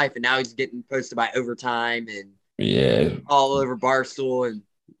day in his life. And now he's getting posted by Overtime and all over Barstool. And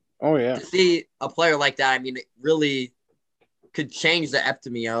to see a player like that, it really could change the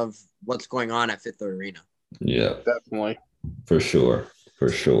epitome of what's going on at Fifth Third Arena. Yeah. Definitely. For sure.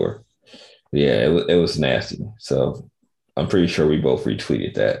 Yeah, it was nasty. So I'm pretty sure we both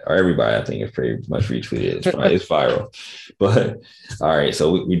retweeted that, or everybody, I think, is pretty much retweeted. It's viral. But all right,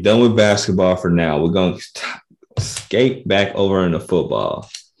 so we're done with basketball for now. We're going to skate back over into football.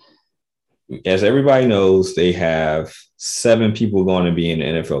 As everybody knows, they have 7 people going to be in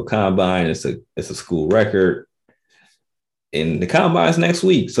the NFL Combine. It's a school record, and the Combine's next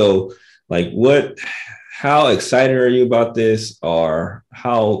week. So, how excited are you about this, or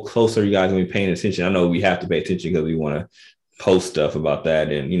how close are you guys going to be paying attention? I know we have to pay attention because we want to post stuff about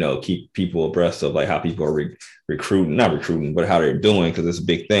that and, keep people abreast of how people are not recruiting, but how they're doing, because it's a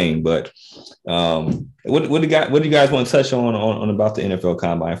big thing. But what do you guys want to touch on about the NFL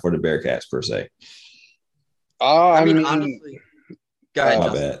Combine for the Bearcats per se? Honestly, go ahead.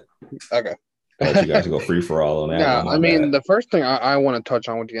 My bad. Okay. I'll let you guys go free for all on that. Yeah, the first thing I want to touch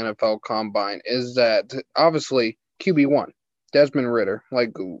on with the NFL Combine is that obviously QB1, Desmond Ridder,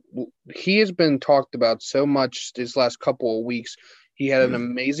 he has been talked about so much these last couple of weeks. He had an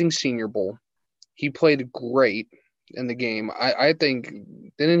amazing Senior Bowl. He played great in the game. I think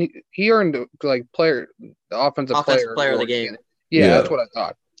he earned the offensive player of the game. Yeah, that's what I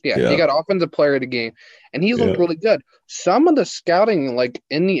thought. Yeah, he got offensive player of the game, and he looked really good. Some of the scouting,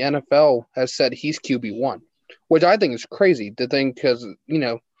 in the NFL, has said he's QB1, which I think is crazy to think because,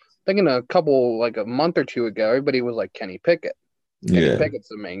 thinking a month or two ago, everybody was like Kenny Pickett. Kenny Pickett's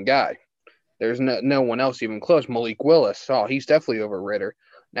the main guy. There's no one else even close. Malik Willis, he's definitely over Ritter.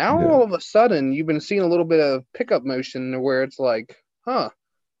 Now Yeah. all of a sudden, you've been seeing a little bit of pickup motion where it's like,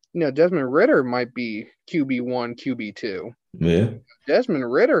 Desmond Ritter might be QB1, QB2. Yeah.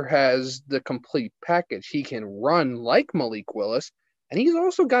 Desmond Ritter has the complete package. He can run like Malik Willis, and he's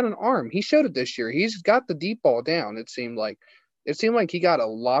also got an arm. He showed it this year. He's got the deep ball down, it seemed like. It seemed like he got a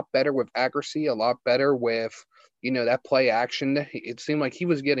lot better with accuracy, a lot better with, that play action. It seemed like he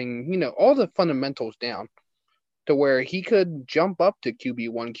was getting, all the fundamentals down to where he could jump up to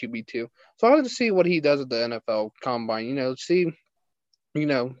QB1, QB2. So I wanted to see what he does at the NFL Combine,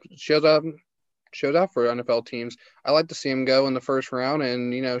 shows up for NFL teams. I like to see him go in the first round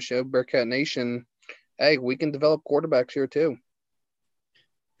and, show Bearcat Nation, hey, we can develop quarterbacks here too.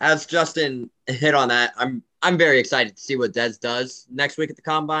 As Justin hit on that, I'm very excited to see what Dez does next week at the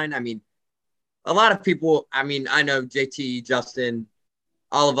Combine. I mean, a lot of people, I know JT, Justin,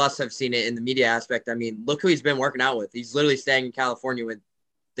 all of us have seen it in the media aspect. I mean, look who he's been working out with. He's literally staying in California with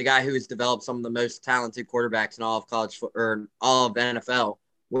the guy who has developed some of the most talented quarterbacks in all of college or all of NFL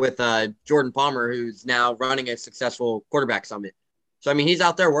with Jordan Palmer, who's now running a successful quarterback summit. So, I mean, he's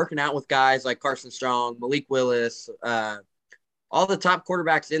out there working out with guys like Carson Strong, Malik Willis, all the top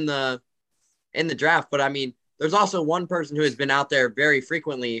quarterbacks in the draft. But, I mean, there's also one person who has been out there very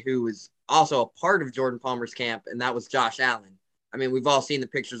frequently who is also a part of Jordan Palmer's camp, and that was Josh Allen. I mean, we've all seen the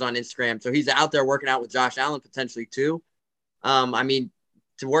pictures on Instagram. So he's out there working out with Josh Allen potentially too. I mean,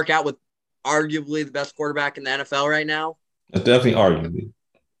 to work out with arguably the best quarterback in the NFL right now. It's definitely arguably.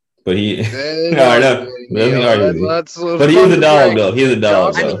 But he Definitely arguably. But he is a dog, though. He's a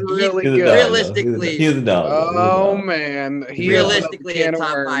dog. I mean, really he's a good. Dog, Realistically, he's a dog. Oh, man. Realistically, a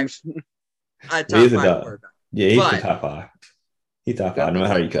top five. A top he's a five dog. quarterback. Yeah, he's the top five. He's top five, no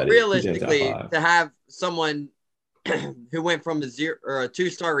matter how you cut it. Realistically, to have someone who went from a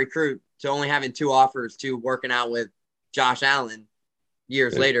two-star recruit to only having 2 offers to working out with Josh Allen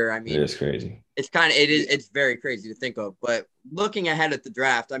years later, I mean, it's crazy. It's very crazy to think of. But looking ahead at the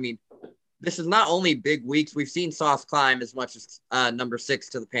draft, I mean, this is not only big weeks. We've seen Sauce climb as much as number 6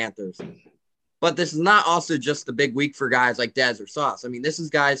 to the Panthers. But this is not also just the big week for guys like Dez or Sauce. I mean, this is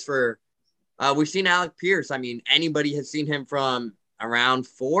guys for we've seen Alec Pierce. I mean, anybody has seen him from around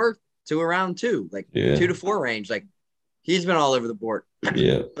 4 to around 2, like 2 to 4 range. Like, he's been all over the board.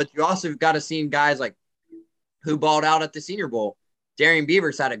 Yeah. But you also got to see guys like who balled out at the Senior Bowl. Darian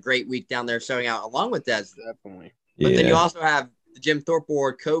Beavers had a great week down there showing out along with Dez. Definitely. But then you also have the Jim Thorpe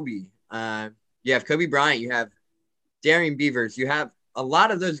Award, Kobe. You have Kobe Bryant. You have Darian Beavers. You have a lot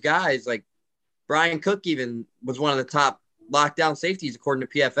of those guys. Like Brian Cook even was one of the top lockdown safeties according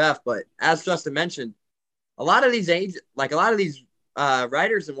to PFF. But as Justin mentioned, a lot of these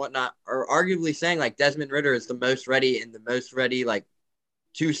writers and whatnot are arguably saying like Desmond Ritter is the most ready like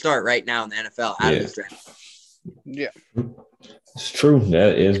to start right now in the NFL out of this draft. Yeah, it's true.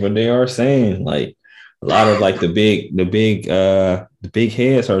 That is what they are saying. Like a lot of like the big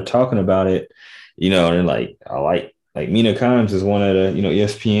heads are talking about it. And they're like, I like Mina Kimes is one of the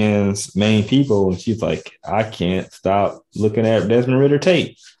ESPN's main people, and she's like, I can't stop looking at Desmond Ritter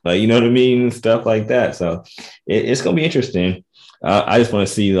tape, like you know what I mean, and stuff like that. So it's gonna be interesting. I just want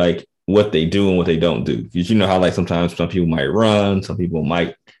to see like what they do and what they don't do, because you know how like sometimes some people might run, some people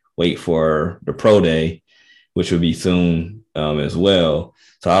might wait for the pro day, which will be soon as well.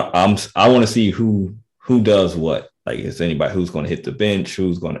 So I want to see who does what. Like, is anybody who's going to hit the bench?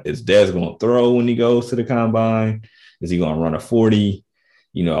 Is Dez going to throw when he goes to the combine? Is he going to run a 40?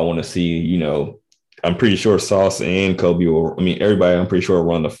 I want to see. I'm pretty sure Sauce and Kobe everybody. I'm pretty sure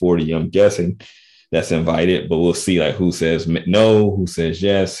will run the 40. I'm guessing that's invited, but we'll see like who says no, who says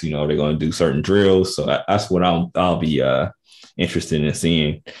yes. They're going to do certain drills. So that's what I'll be interested in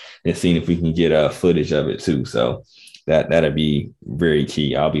seeing if we can get footage of it too. So that'll be very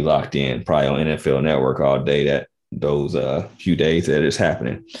key. I'll be locked in probably on NFL Network all day those few days that it's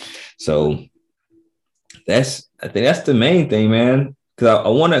happening. So I think that's the main thing, man.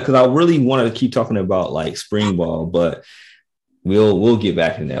 Because I really want to keep talking about like spring ball, but we'll get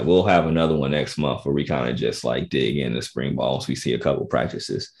back in that. We'll have another one next month where we kind of just like dig into spring ball once we see a couple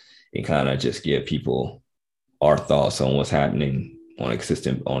practices and kind of just give people our thoughts on what's happening on a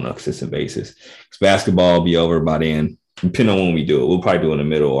consistent basis. Because basketball will be over by then, depending on when we do it. We'll probably do it in the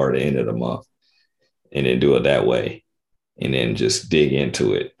middle or the end of the month, and then do it that way, and then just dig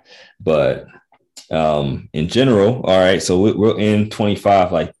into it. But in general, all right, so we're in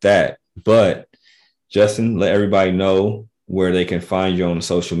 25 like that. But Justin, let everybody know where they can find you on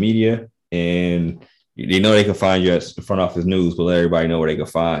social media, and they know they can find you at the Front Office News, but let everybody know where they can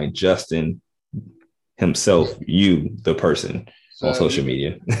find Justin himself, you, the person. on social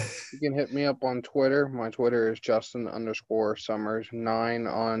media. You can hit me up on Twitter. My Twitter is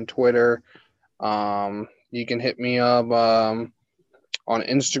Justin_Summers9 on Twitter. You can hit me up on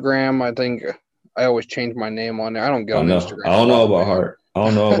Instagram. I think I always change my name on there. I don't get on Instagram. I don't know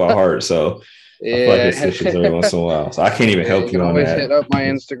about Heart. So yeah. I feel like it switches every once in a while. So I can't even help you on that. Always hit up my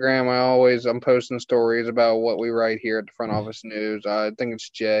Instagram. I'm posting stories about what we write here at the Front Office News. I think it's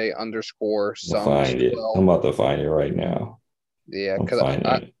J_Sums. Find it. I'm about to find it right now. Yeah, because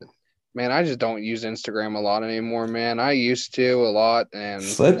I just don't use Instagram a lot anymore, man. I used to a lot, and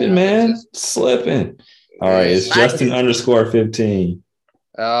slipping. All right, it's Justin_15.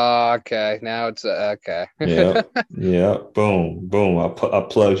 Oh, okay. Now it's okay. Yeah. Boom. I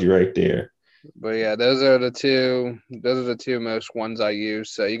plugged you right there. But yeah, those are the two most ones I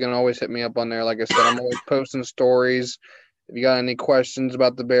use. So you can always hit me up on there. Like I said, I'm always posting stories. If you got any questions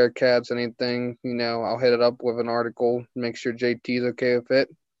about the Bearcats, anything, I'll hit it up with an article. Make sure JT's okay with it.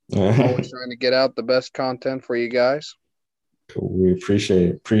 I'm always trying to get out the best content for you guys. Cool. We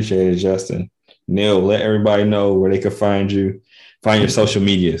appreciate it, Justin. Neil, let everybody know where they can find you. Find your social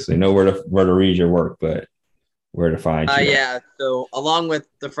medias. They know where to read your work, but where to find you. Yeah. So along with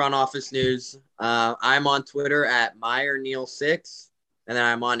the Front Office News, I'm on Twitter at MeyerNeil6, and then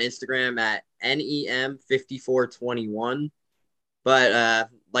I'm on Instagram at NEM5421. But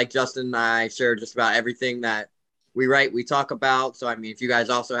like Justin and I share just about everything that we write, we talk about. So, if you guys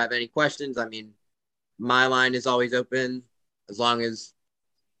also have any questions, my line is always open, as long as,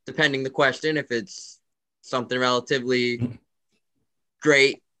 depending the question, if it's something relatively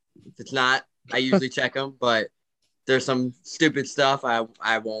great. If it's not, I usually check them, but there's some stupid stuff, I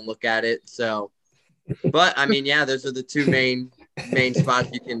won't look at it. So, but those are the two main spots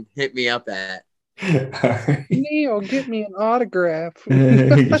you can hit me up at. Right. Neil, get me an autograph.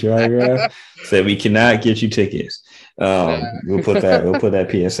 Get your autograph. Said we cannot get you tickets. We'll put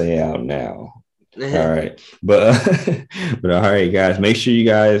that PSA out now. All right, but all right, guys. Make sure you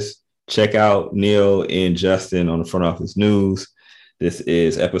guys check out Neil and Justin on the Front Office News. This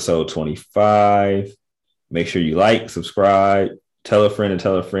is episode 25. Make sure you like, subscribe, tell a friend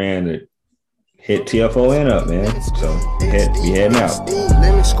to hit TFON up, man. So be heading out.